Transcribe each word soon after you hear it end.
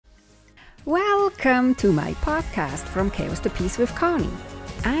Welcome to my podcast From Chaos to Peace with Conny.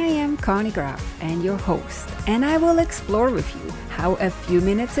 I am Conny Graf and your host, and I will explore with you how a few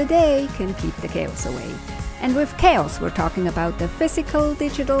minutes a day can keep the chaos away. And with chaos, we're talking about the physical,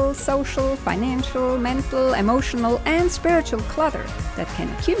 digital, social, financial, mental, emotional, and spiritual clutter that can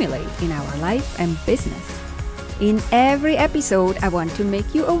accumulate in our life and business. In every episode, I want to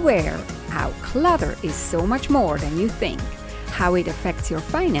make you aware how clutter is so much more than you think, how it affects your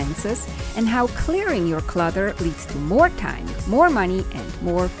finances, and how clearing your clutter leads to more time, more money, and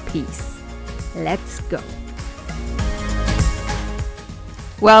more peace. Let's go.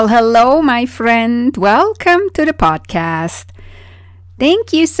 Well, hello, my friend. Welcome to the podcast.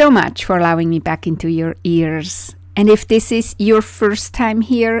 Thank you so much for allowing me back into your ears. And if this is your first time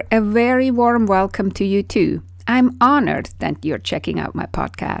here, a very warm welcome to you too. I'm honored that you're checking out my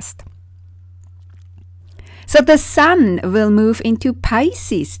podcast. So the sun will move into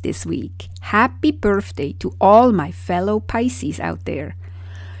Pisces this week. Happy birthday to all my fellow Pisces out there.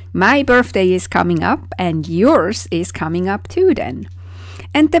 My birthday is coming up and yours is coming up too then.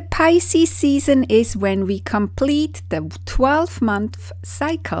 And the Pisces season is when we complete the 12-month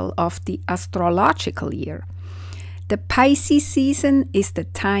cycle of the astrological year. The Pisces season is the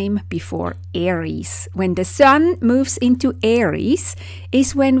time before Aries. When the sun moves into Aries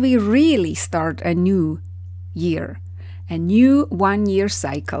is when we really start a new year, a new 1-year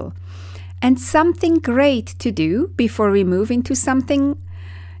cycle. And something great to do before we move into something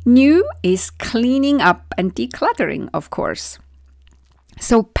new is cleaning up and decluttering, of course.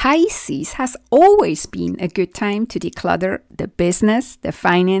 So Pisces has always been a good time to declutter the business, the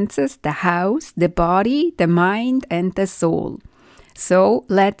finances, the house, the body, the mind, and the soul. So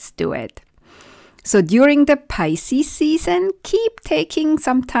let's do it. So during the Pisces season, keep taking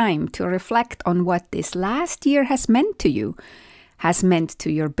some time to reflect on what this last year has meant to you, has meant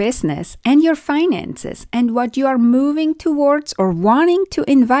to your business and your finances, and what you are moving towards or wanting to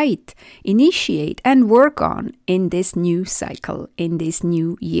initiate, and work on in this new cycle, in this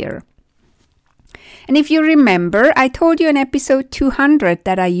new year. And if you remember, I told you in episode 200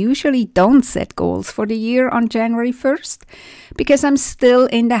 that I usually don't set goals for the year on January 1st because I'm still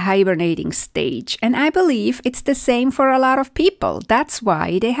in the hibernating stage. And I believe it's the same for a lot of people. That's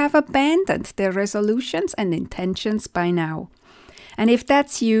why they have abandoned their resolutions and intentions by now. And if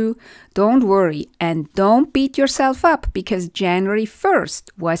that's you, don't worry and don't beat yourself up because January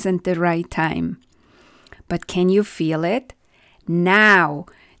 1st wasn't the right time. But can you feel it? Now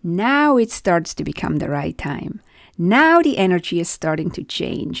it starts to become the right time. Now the energy is starting to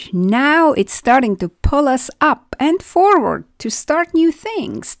change. Now it's starting to pull us up and forward to start new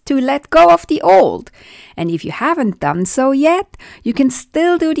things, to let go of the old. And if you haven't done so yet, you can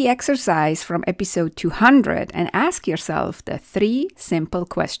still do the exercise from episode 200 and ask yourself the 3 simple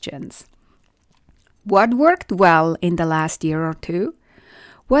questions. What worked well in the last year or two?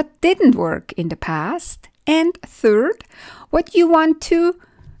 What didn't work in the past? And third, what you want to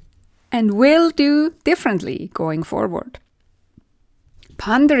and will do differently going forward.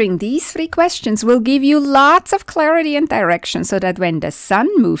 Pondering these 3 questions will give you lots of clarity and direction so that when the sun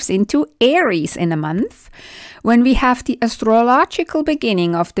moves into Aries in a month, when we have the astrological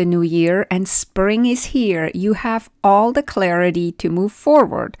beginning of the new year and spring is here, you have all the clarity to move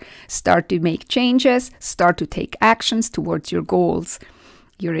forward, start to make changes, start to take actions towards your goals,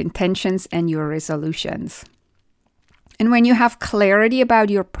 your intentions, and your resolutions. And when you have clarity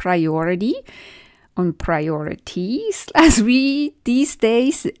about your priorities, as we these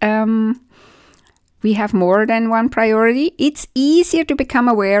days, we have more than one priority, it's easier to become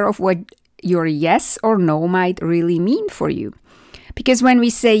aware of what your yes or no might really mean for you. Because when we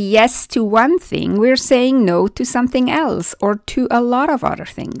say yes to one thing, we're saying no to something else or to a lot of other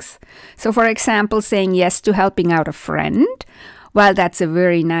things. So for example, saying yes to helping out a friend, while that's a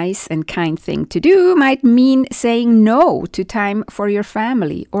very nice and kind thing to do, might mean saying no to time for your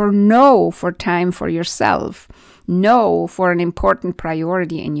family or no for time for yourself, no for an important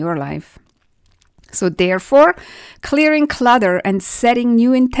priority in your life. So therefore, clearing clutter and setting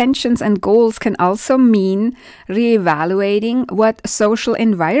new intentions and goals can also mean reevaluating what social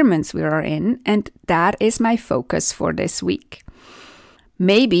environments we are in, and that is my focus for this week.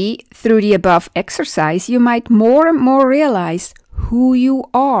 Maybe through the above exercise, you might more and more realize who you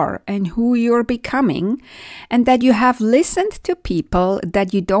are and who you're becoming, and that you have listened to people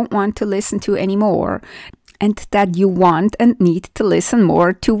that you don't want to listen to anymore, and that you want and need to listen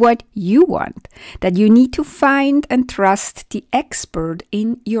more to what you want, that you need to find and trust the expert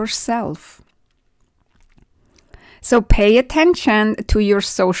in yourself. So pay attention to your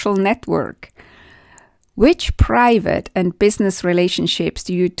social network. Which private and business relationships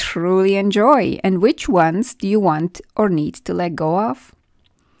do you truly enjoy, and which ones do you want or need to let go of?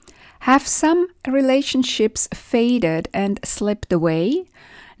 Have some relationships faded and slipped away?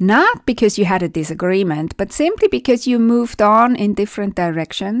 Not because you had a disagreement, but simply because you moved on in different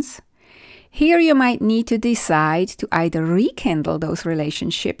directions? Here you might need to decide to either rekindle those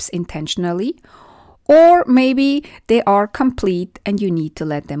relationships intentionally, or maybe they are complete and you need to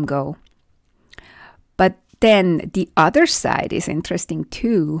let them go. But then the other side is interesting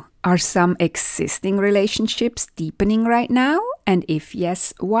too. Are some existing relationships deepening right now? And if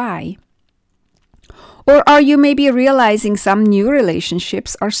yes, why? Or are you maybe realizing some new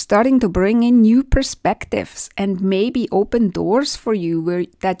relationships are starting to bring in new perspectives and maybe open doors for you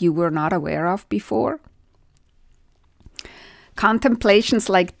that you were not aware of before? Contemplations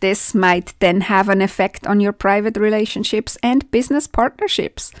like this might then have an effect on your private relationships and business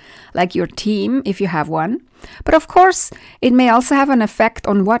partnerships, like your team if you have one. But of course, it may also have an effect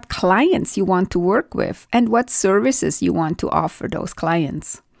on what clients you want to work with and what services you want to offer those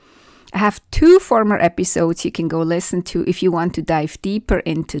clients. I have 2 former episodes you can go listen to if you want to dive deeper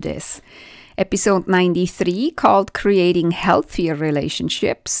into this. Episode 93 called Creating Healthier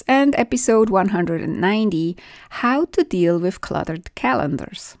Relationships, and episode 190, How to Deal with Cluttered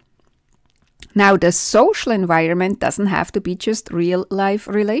Calendars. Now, the social environment doesn't have to be just real-life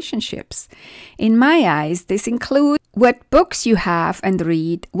relationships. In my eyes, this includes what books you have and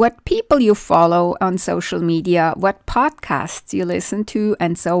read, what people you follow on social media, what podcasts you listen to,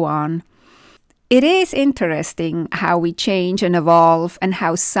 and so on. It is interesting how we change and evolve, and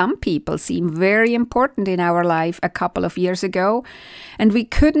how some people seem very important in our life a couple of years ago, and we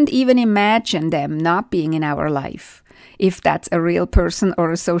couldn't even imagine them not being in our life. If that's a real person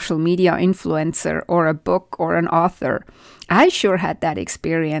or a social media influencer or a book or an author. I sure had that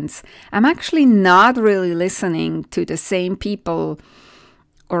experience. I'm actually not really listening to the same people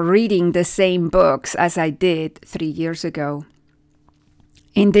or reading the same books as I did 3 years ago.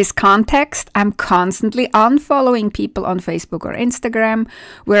 In this context, I'm constantly unfollowing people on Facebook or Instagram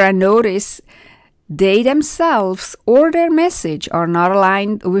where I notice they themselves or their message are not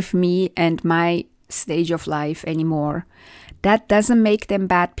aligned with me and my stage of life anymore. That doesn't make them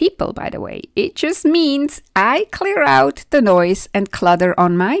bad people, by the way. It just means I clear out the noise and clutter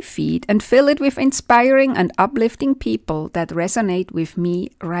on my feed and fill it with inspiring and uplifting people that resonate with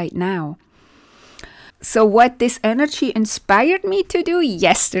me right now. So what this energy inspired me to do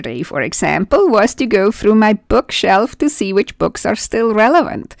yesterday, for example, was to go through my bookshelf to see which books are still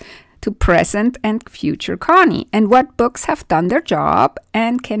relevant to present and future Conny, and what books have done their job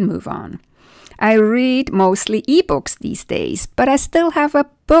and can move on. I read mostly ebooks these days, but I still have a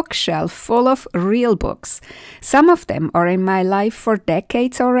bookshelf full of real books. Some of them are in my life for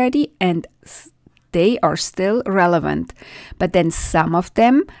decades already, and they are still relevant. But then some of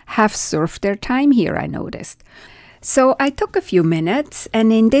them have served their time here, I noticed. So I took a few minutes,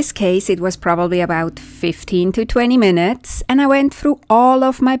 and in this case it was probably about 15 to 20 minutes, and I went through all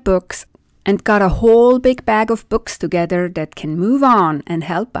of my books and got a whole big bag of books together that can move on and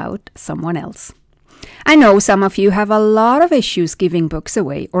help out someone else. I know some of you have a lot of issues giving books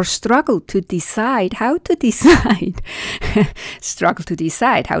away, or struggle to decide how to decide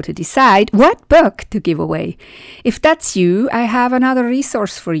what book to give away. If that's you, I have another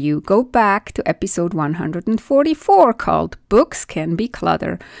resource for you. Go back to episode 144 called Books Can Be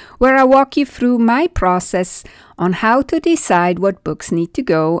Clutter, where I walk you through my process on how to decide what books need to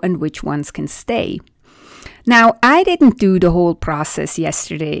go and which ones can stay. Now, I didn't do the whole process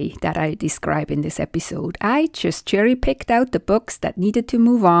yesterday that I describe in this episode. I just cherry-picked out the books that needed to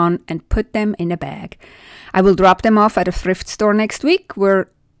move on and put them in a bag. I will drop them off at a thrift store next week, where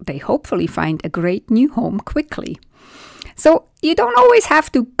they hopefully find a great new home quickly. So you don't always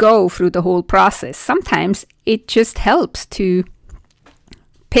have to go through the whole process. Sometimes it just helps to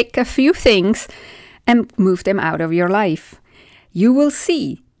pick a few things and move them out of your life. You will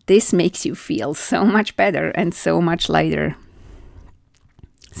see. This makes you feel so much better and so much lighter.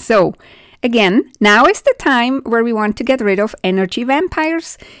 So, again, now is the time where we want to get rid of energy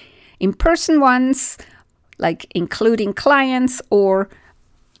vampires, in-person ones, like including clients, or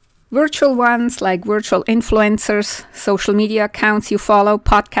virtual ones, like virtual influencers, social media accounts you follow,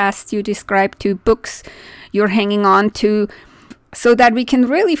 podcasts you describe to, books you're hanging on to, so that we can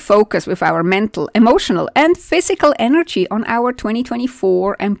really focus with our mental, emotional, and physical energy on our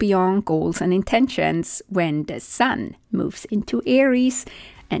 2024 and beyond goals and intentions when the sun moves into Aries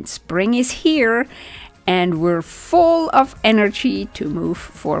and spring is here and we're full of energy to move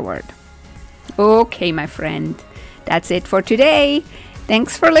forward. Okay, my friend, that's it for today.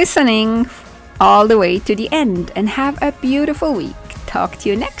 Thanks for listening all the way to the end and have a beautiful week. Talk to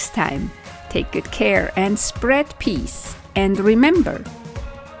you next time. Take good care and spread peace. And remember,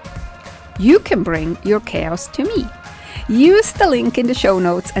 you can bring your chaos to me. Use the link in the show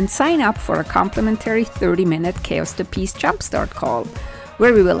notes and sign up for a complimentary 30-minute Chaos to Peace Jumpstart call,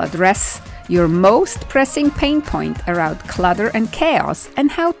 where we will address your most pressing pain point around clutter and chaos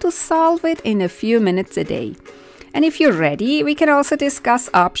and how to solve it in a few minutes a day. And if you're ready, we can also discuss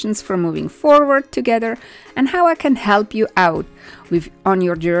options for moving forward together and how I can help you out on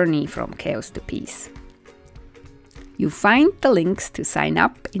your journey from chaos to peace. You find the links to sign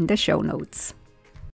up in the show notes.